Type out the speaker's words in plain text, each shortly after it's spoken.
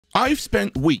I've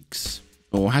spent weeks,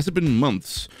 or has it been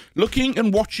months, looking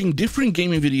and watching different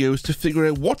gaming videos to figure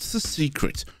out what's the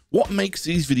secret, what makes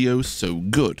these videos so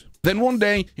good. Then one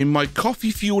day, in my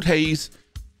coffee-fueled haze,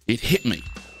 it hit me.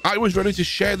 I was ready to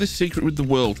share this secret with the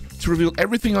world, to reveal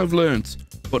everything I've learned.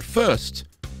 But first,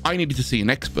 I needed to see an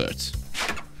expert.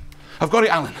 I've got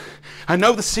it, Alan. I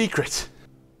know the secret.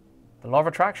 The law of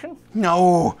attraction?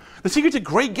 No, the secret to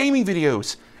great gaming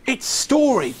videos. It's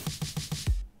story.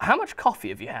 How much coffee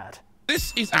have you had?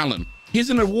 This is Allan.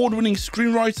 He's an award-winning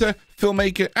screenwriter,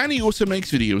 filmmaker, and he also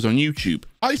makes videos on YouTube.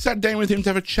 I sat down with him to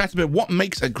have a chat about what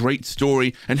makes a great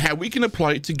story and how we can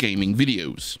apply it to gaming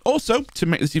videos. Also, to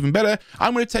make this even better,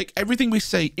 I'm going to take everything we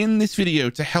say in this video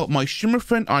to help my shimmer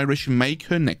friend Irish make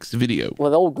her next video.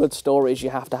 With all good stories, you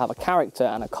have to have a character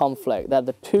and a conflict. They're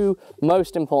the two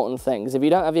most important things. If you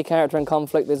don't have your character and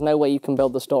conflict, there's no way you can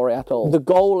build the story at all. The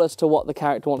goal as to what the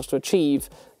character wants to achieve,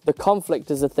 the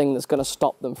conflict is the thing that's going to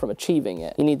stop them from achieving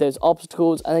it. You need those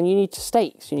obstacles, and then you need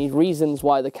stakes. You need reasons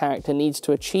why the character needs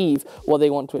to achieve what they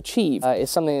want to achieve.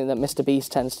 It's something that Mr.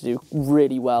 Beast tends to do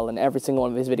really well in every single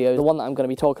one of his videos. The one that I'm going to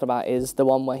be talking about is the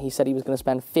one where he said he was going to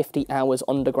spend 50 hours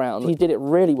underground. He did it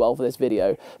really well for this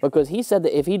video because he said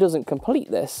that if he doesn't complete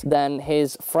this, then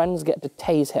his friends get to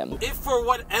tase him. If for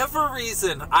whatever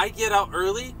reason I get out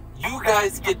early, you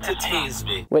guys get to tase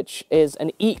me. Which is an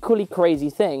equally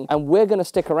crazy thing, and we're going to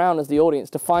stick around as the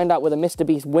audience to find out whether Mr.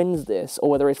 Beast wins this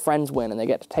or whether his friends win and they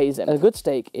get to tase him. And a good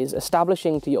stake is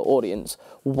establishing to your audience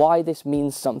why this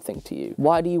means something to you.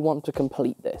 Why do you want to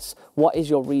complete this? What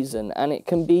is your reason? And it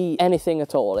can be anything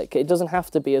at all. It doesn't have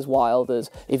to be as wild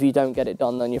as if you don't get it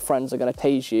done then your friends are going to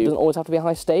tase you. It doesn't always have to be a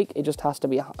high stake, it just has to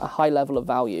be a high level of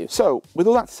value. So, with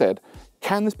all that said,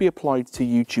 can this be applied to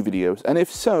YouTube videos? And if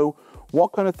so,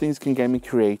 what kind of things can gaming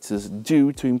creators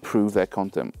do to improve their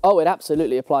content? Oh, it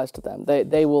absolutely applies to them.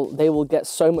 They will get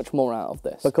so much more out of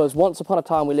this. Because once upon a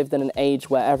time we lived in an age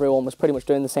where everyone was pretty much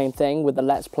doing the same thing with the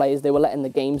Let's Plays. They were letting the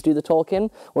games do the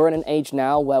talking. We're in an age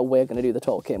now where we're going to do the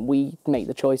talking. We make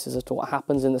the choices as to what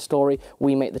happens in the story.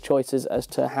 We make the choices as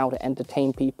to how to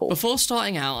entertain people. Before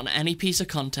starting out on any piece of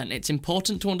content, it's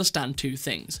important to understand two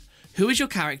things. Who is your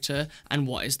character and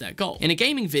what is their goal? In a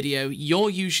gaming video, you're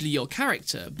usually your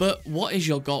character, but what is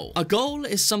your goal? A goal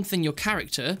is something your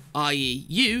character, i.e.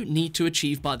 you, need to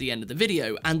achieve by the end of the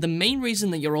video, and the main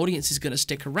reason that your audience is going to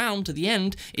stick around to the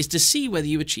end is to see whether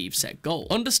you achieve said goal.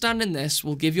 Understanding this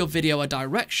will give your video a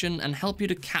direction and help you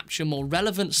to capture more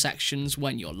relevant sections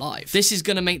when you're live. This is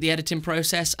going to make the editing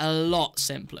process a lot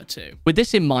simpler too. With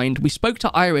this in mind, we spoke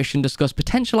to Irish and discussed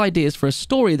potential ideas for a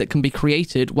story that can be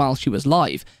created while she was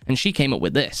live, and she came up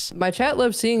with this. My chat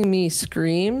loves seeing me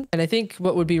scream, and I think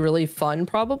what would be really fun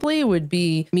probably would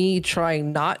be me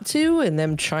trying not to and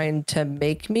them trying to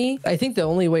make me. I think the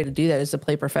only way to do that is to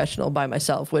play professional by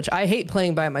myself, which I hate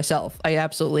playing by myself. I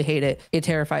absolutely hate it. It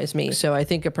terrifies me. So I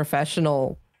think a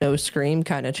professional no scream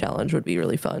kind of challenge would be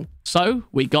really fun. So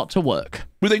we got to work.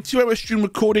 With a 2-hour stream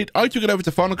recorded, I took it over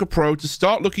to Final Cut Pro to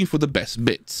start looking for the best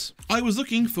bits. I was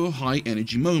looking for high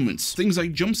energy moments. Things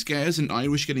like jump scares and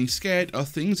Irish getting scared are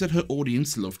things that her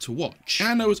audience love to watch.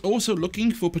 And I was also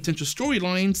looking for potential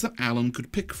storylines that Allan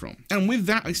could pick from. And with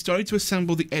that, I started to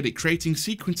assemble the edit, creating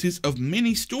sequences of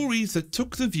mini stories that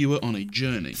took the viewer on a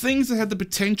journey. Things that had the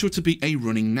potential to be a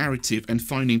running narrative and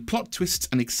finding plot twists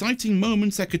and exciting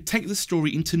moments that could take the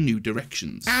story into new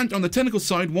directions. And on the technical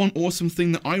side, one awesome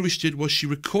thing that Irish did was she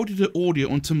recorded her audio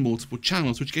onto multiple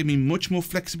channels, which gave me much more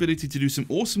flexibility to do some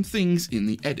awesome things in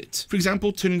the edit. For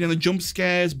example, turning down the jump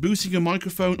scares, boosting your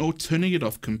microphone, or turning it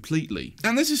off completely.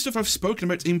 And this is stuff I've spoken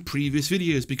about in previous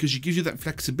videos because it gives you that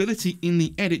flexibility in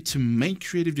the edit to make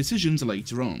creative decisions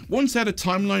later on. Once I had a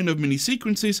timeline of mini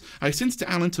sequences, I sent it to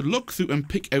Allan to look through and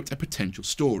pick out a potential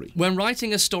story. When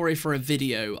writing a story for a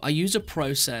video, I use a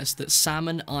process that Sam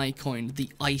and I coined the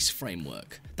ICE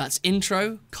framework. That's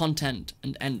intro, content,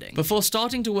 and ending. Before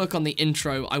starting to work on the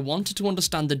intro, I wanted to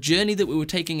understand the journey that we were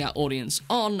taking our audience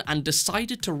on and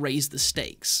decided to raise the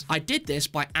stakes. I did this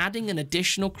by adding an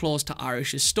additional clause to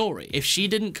Irish's story. If she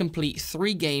didn't complete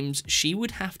 3 games, she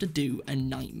would have to do a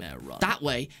nightmare run. That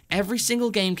way, every single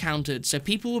game counted, so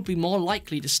people would be more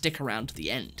likely to stick around to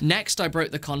the end. Next, I broke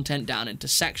the content down into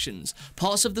sections,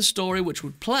 parts of the story which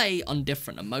would play on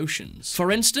different emotions.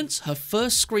 For instance, her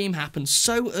first scream happened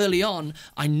so early on,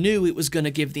 I knew it was going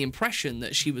to give the impression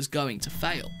that she was going to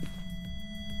fail.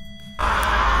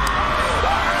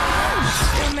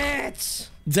 Damn it!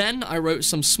 Then I wrote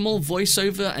some small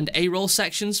voiceover and A-roll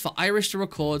sections for Irish to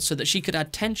record so that she could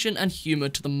add tension and humour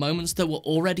to the moments that were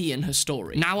already in her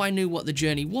story. Now I knew what the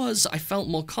journey was, I felt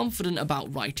more confident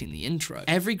about writing the intro.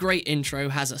 Every great intro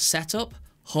has a setup,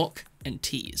 hook, and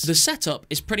tease. The setup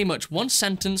is pretty much one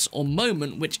sentence or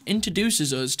moment which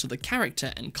introduces us to the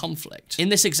character and conflict. In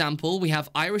this example, we have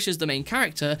Irish as the main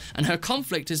character, and her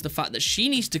conflict is the fact that she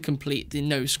needs to complete the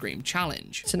no scream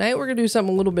challenge. Tonight we're gonna do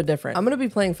something a little bit different. I'm gonna be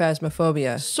playing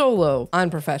Phasmophobia solo on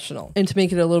Professional. And to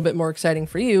make it a little bit more exciting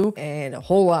for you and a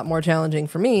whole lot more challenging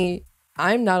for me,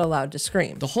 I'm not allowed to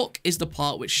scream. The hook is the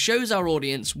part which shows our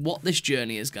audience what this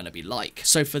journey is going to be like.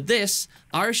 So for this,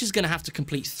 Irish is going to have to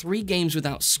complete 3 games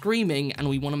without screaming, and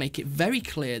we want to make it very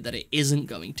clear that it isn't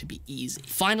going to be easy.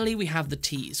 Finally, we have the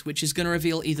tease, which is going to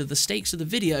reveal either the stakes of the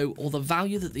video or the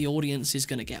value that the audience is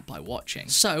going to get by watching.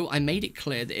 So I made it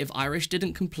clear that if Irish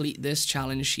didn't complete this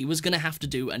challenge, she was going to have to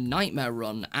do a nightmare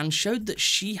run, and showed that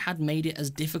she had made it as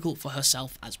difficult for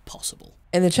herself as possible.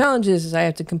 And the challenge is I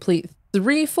have to complete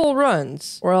 3 full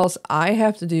runs, or else I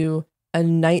have to do a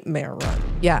nightmare run.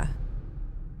 Yeah.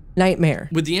 Nightmare.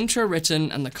 With the intro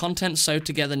written and the content sewed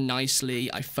together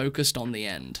nicely, I focused on the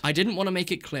end. I didn't want to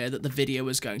make it clear that the video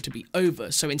was going to be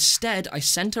over, so instead I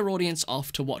sent our audience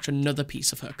off to watch another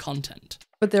piece of her content.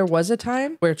 But there was a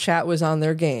time where chat was on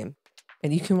their game,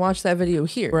 and you can watch that video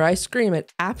here, where I scream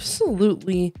at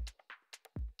absolutely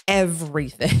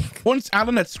everything. Once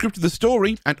Allan had scripted the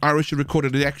story and Irish had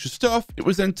recorded the extra stuff, it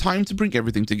was then time to bring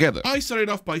everything together. I started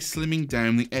off by slimming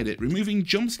down the edit, removing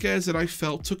jump scares that I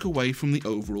felt took away from the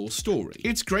overall story.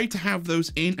 It's great to have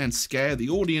those in and scare the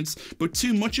audience, but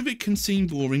too much of it can seem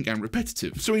boring and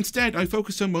repetitive. So instead, I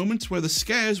focused on moments where the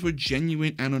scares were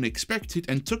genuine and unexpected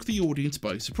and took the audience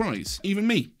by surprise. Even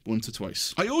me, once or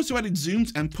twice. I also added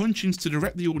zooms and punch-ins to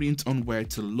direct the audience on where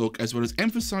to look, as well as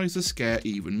emphasize the scare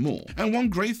even more. And one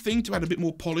great thing to add a bit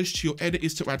more polish to your edit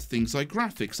is to add things like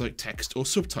graphics, like text or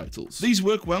subtitles. These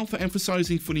work well for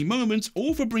emphasizing funny moments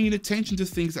or for bringing attention to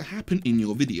things that happen in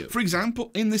your video. For example,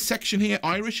 in this section here,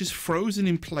 Irish is frozen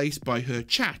in place by her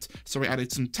chat, so I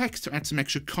added some text to add some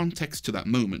extra context to that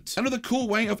moment. Another cool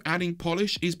way of adding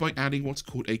polish is by adding what's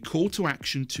called a call to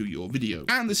action to your video.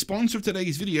 And the sponsor of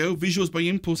today's video, Visuals by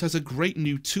Impulse, has a great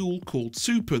new tool called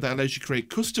Super that allows you to create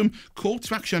custom call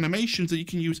to action animations that you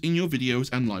can use in your videos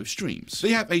and live streams. They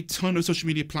have a ton of social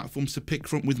media platforms to pick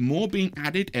from, with more being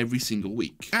added every single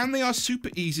week. And they are super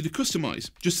easy to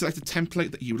customize. Just select a template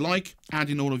that you like,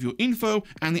 add in all of your info,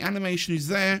 and the animation is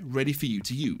there, ready for you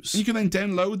to use. You can then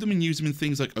download them and use them in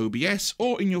things like OBS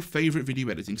or in your favorite video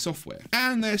editing software.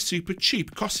 And they're super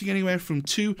cheap, costing anywhere from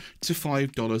 $2 to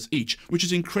 $5 each, which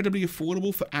is incredibly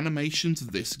affordable for animations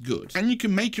this good. And you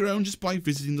can make your own just by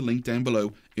visiting the link down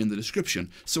below in the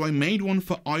description. So I made one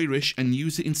for Irish and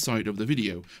used it inside of the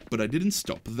video, but I didn't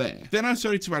stop there. Then I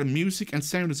started to add music and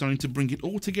sound design to bring it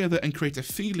all together and create a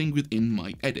feeling within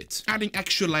my edit. Adding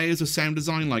extra layers of sound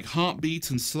design like heartbeats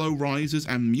and slow risers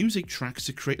and music tracks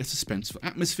to create a suspenseful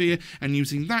atmosphere, and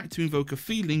using that to invoke a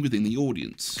feeling within the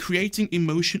audience. Creating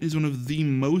emotion is one of the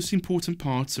most important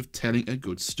parts of telling a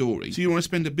good story, so you want to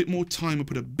spend a bit more time and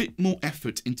put a bit more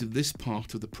effort into this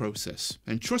part of the process.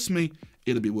 And trust me,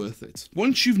 it'll be worth it.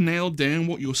 Once you've nailed down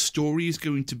what your story is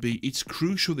going to be, it's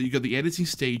crucial that you get the editing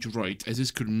stage right, as this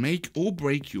could make or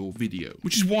break your video.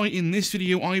 Which is why in this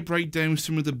video I break down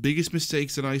some of the biggest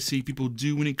mistakes that I see people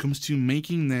do when it comes to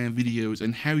making their videos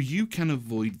and how you can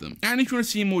avoid them. And if you want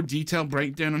to see a more detailed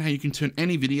breakdown on how you can turn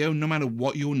any video, no matter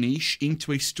what your niche,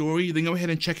 into a story, then go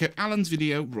ahead and check out Allan's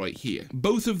video right here.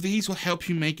 Both of these will help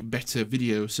you make better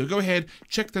videos, so go ahead,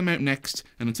 check them out next,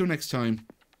 and until next time,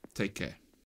 take care.